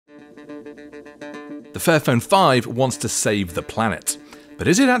Fairphone 5 wants to save the planet. But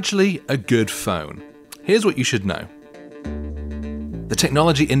is it actually a good phone? Here's what you should know. The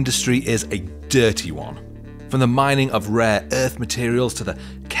technology industry is a dirty one. From the mining of rare earth materials to the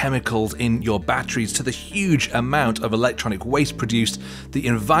chemicals in your batteries to the huge amount of electronic waste produced, the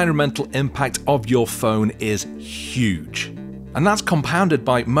environmental impact of your phone is huge. And that's compounded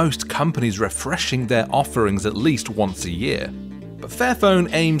by most companies refreshing their offerings at least once a year. But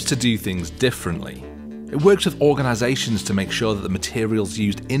Fairphone aims to do things differently. It works with organizations to make sure that the materials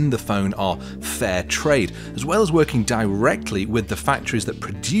used in the phone are fair trade, as well as working directly with the factories that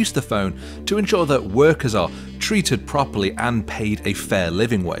produce the phone to ensure that workers are treated properly and paid a fair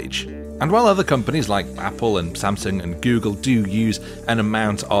living wage. And while other companies like Apple and Samsung and Google do use an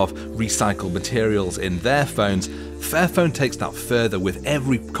amount of recycled materials in their phones, Fairphone takes that further with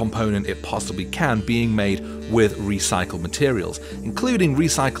every component it possibly can being made with recycled materials, including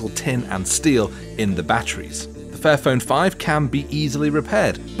recycled tin and steel in the batteries. The Fairphone 5 can be easily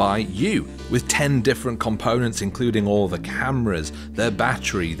repaired by you, with 10 different components including all the cameras, their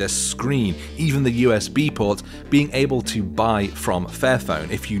battery, their screen, even the USB ports, being able to buy from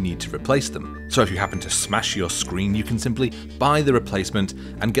Fairphone if you need to replace them. So if you happen to smash your screen, you can simply buy the replacement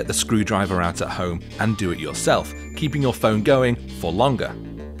and get the screwdriver out at home and do it yourself, keeping your phone going for longer.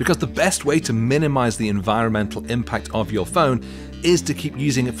 Because the best way to minimize the environmental impact of your phone is to keep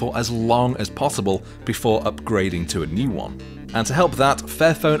using it for as long as possible before upgrading to a new one. And to help that,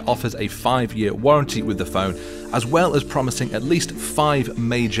 Fairphone offers a 5-year warranty with the phone, as well as promising at least 5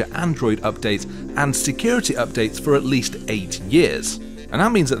 major Android updates and security updates for at least 8 years. And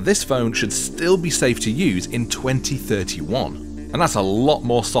that means that this phone should still be safe to use in 2031. And that's a lot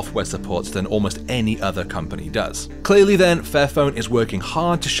more software support than almost any other company does. Clearly then, Fairphone is working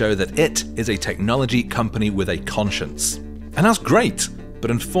hard to show that it is a technology company with a conscience. And that's great,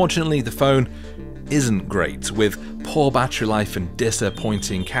 but unfortunately the phone isn't great, with poor battery life and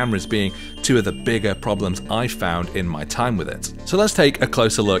disappointing cameras being two of the bigger problems I've found in my time with it. So let's take a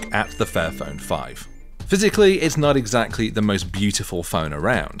closer look at the Fairphone 5. Physically, it's not exactly the most beautiful phone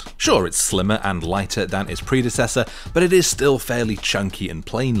around. Sure, it's slimmer and lighter than its predecessor, but it is still fairly chunky and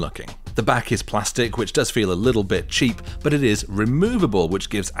plain looking. The back is plastic, which does feel a little bit cheap, but it is removable, which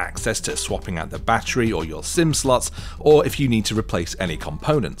gives access to swapping out the battery or your SIM slots, or if you need to replace any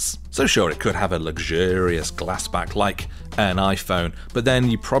components. So sure, it could have a luxurious glass back like an iPhone, but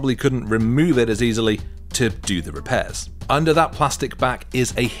then you probably couldn't remove it as easily to do the repairs. Under that plastic back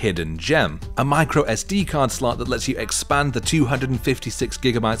is a hidden gem, a micro SD card slot that lets you expand the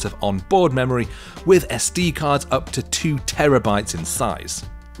 256GB of onboard memory with SD cards up to 2 TB in size,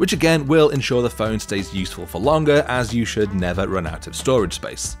 which again will ensure the phone stays useful for longer, as you should never run out of storage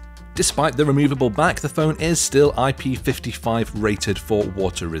space. Despite the removable back, the phone is still IP55 rated for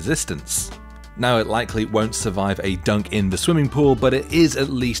water resistance. Now, it likely won't survive a dunk in the swimming pool, but it is at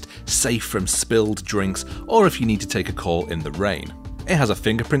least safe from spilled drinks or if you need to take a call in the rain. It has a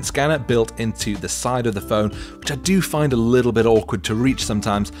fingerprint scanner built into the side of the phone, which I do find a little bit awkward to reach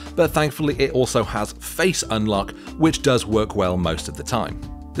sometimes, but thankfully it also has face unlock, which does work well most of the time.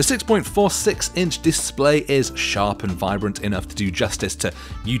 The 6.46-inch display is sharp and vibrant enough to do justice to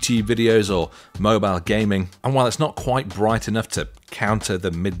YouTube videos or mobile gaming, and while it's not quite bright enough to counter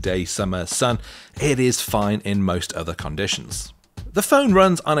the midday summer sun, it is fine in most other conditions. The phone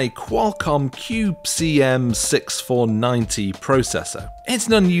runs on a Qualcomm QCM6490 processor. It's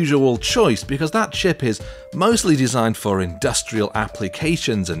an unusual choice because that chip is mostly designed for industrial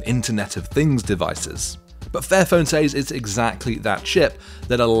applications and Internet of Things devices. But Fairphone says it's exactly that chip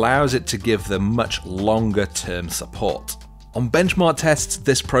that allows it to give them much longer term support. On benchmark tests,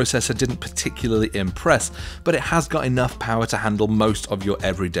 this processor didn't particularly impress, but it has got enough power to handle most of your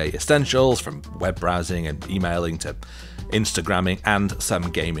everyday essentials, from web browsing and emailing to Instagramming and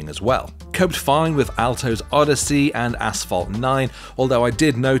some gaming as well. Coped fine with Alto's Odyssey and Asphalt 9, although I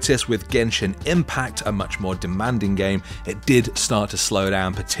did notice with Genshin Impact, a much more demanding game, it did start to slow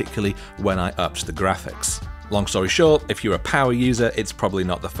down, particularly when I upped the graphics. Long story short, if you're a power user, it's probably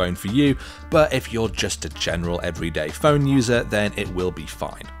not the phone for you, but if you're just a general everyday phone user, then it will be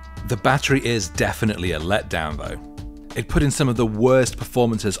fine. The battery is definitely a letdown though. It put in some of the worst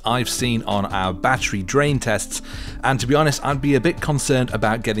performances I've seen on our battery drain tests, and to be honest, I'd be a bit concerned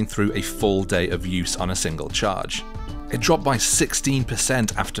about getting through a full day of use on a single charge. It dropped by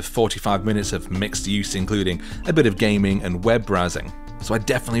 16% after 45 minutes of mixed use, including a bit of gaming and web browsing. So I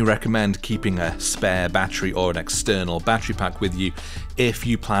definitely recommend keeping a spare battery or an external battery pack with you if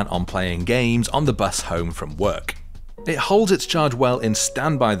you plan on playing games on the bus home from work. It holds its charge well in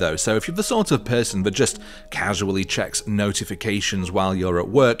standby though, so if you're the sort of person that just casually checks notifications while you're at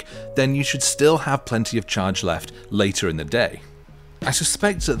work, then you should still have plenty of charge left later in the day. I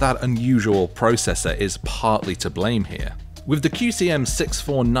suspect that unusual processor is partly to blame here. With the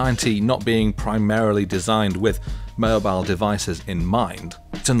QCM6490 not being primarily designed with mobile devices in mind,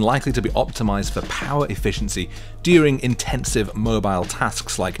 it's unlikely to be optimized for power efficiency during intensive mobile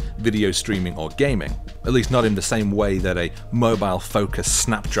tasks like video streaming or gaming, at least not in the same way that a mobile-focused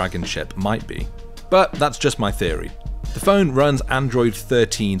Snapdragon chip might be. But that's just my theory. The phone runs Android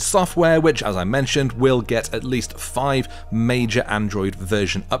 13 software, which, as I mentioned, will get at least 5 major Android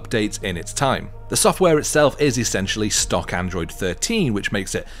version updates in its time. The software itself is essentially stock Android 13, which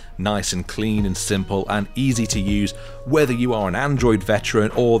makes it nice and clean and simple and easy to use, whether you are an Android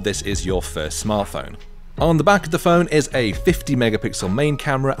veteran or this is your first smartphone. On the back of the phone is a 50 megapixel main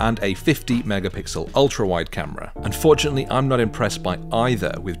camera and a 50 megapixel ultra-wide camera. Unfortunately, I'm not impressed by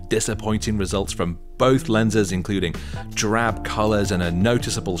either, with disappointing results from both lenses, including drab colors and a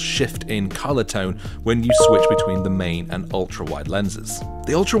noticeable shift in color tone when you switch between the main and ultra-wide lenses.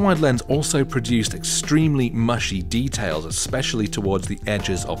 The ultra-wide lens also produced extremely mushy details, especially towards the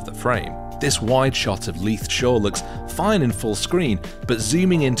edges of the frame. This wide shot of Leith Shore looks fine in full screen, but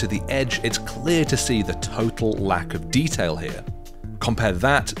zooming into the edge, it's clear to see the total lack of detail here. Compare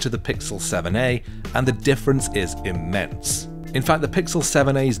that to the Pixel 7a, and the difference is immense. In fact, the Pixel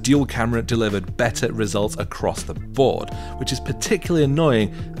 7a's dual camera delivered better results across the board, which is particularly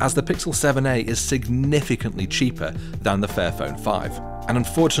annoying as the Pixel 7a is significantly cheaper than the Fairphone 5. And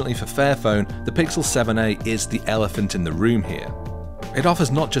unfortunately for Fairphone, the Pixel 7a is the elephant in the room here. It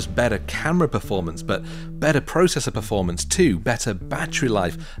offers not just better camera performance, but better processor performance too, better battery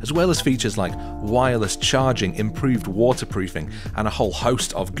life, as well as features like wireless charging, improved waterproofing, and a whole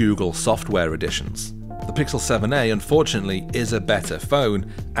host of Google software additions. The Pixel 7a, unfortunately, is a better phone,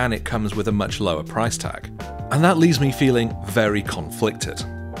 and it comes with a much lower price tag. And that leaves me feeling very conflicted.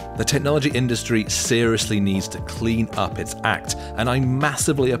 The technology industry seriously needs to clean up its act, and I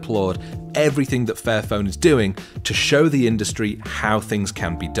massively applaud everything that Fairphone is doing to show the industry how things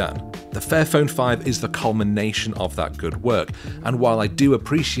can be done. The Fairphone 5 is the culmination of that good work, and while I do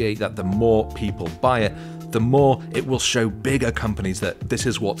appreciate that the more people buy it, the more it will show bigger companies that this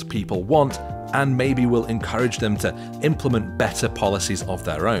is what people want, and maybe will encourage them to implement better policies of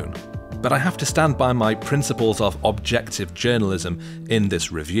their own. But I have to stand by my principles of objective journalism in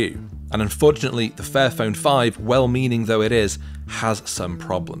this review. And unfortunately, the Fairphone 5, well-meaning though it is, has some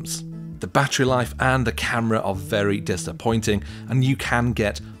problems. The battery life and the camera are very disappointing, and you can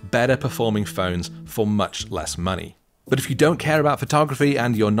get better performing phones for much less money. But if you don't care about photography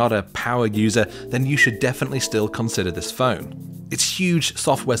and you're not a power user, then you should definitely still consider this phone. Its huge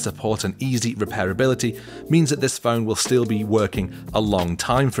software support and easy repairability means that this phone will still be working a long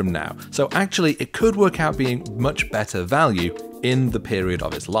time from now, so actually it could work out being much better value in the period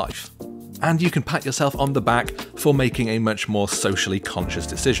of its life. And you can pat yourself on the back for making a much more socially conscious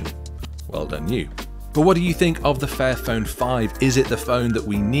decision. Well done you. But what do you think of the Fairphone 5? Is it the phone that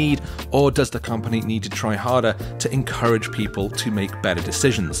we need, or does the company need to try harder to encourage people to make better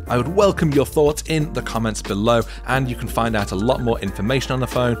decisions? I would welcome your thoughts in the comments below, and you can find out a lot more information on the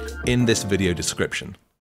phone in this video description.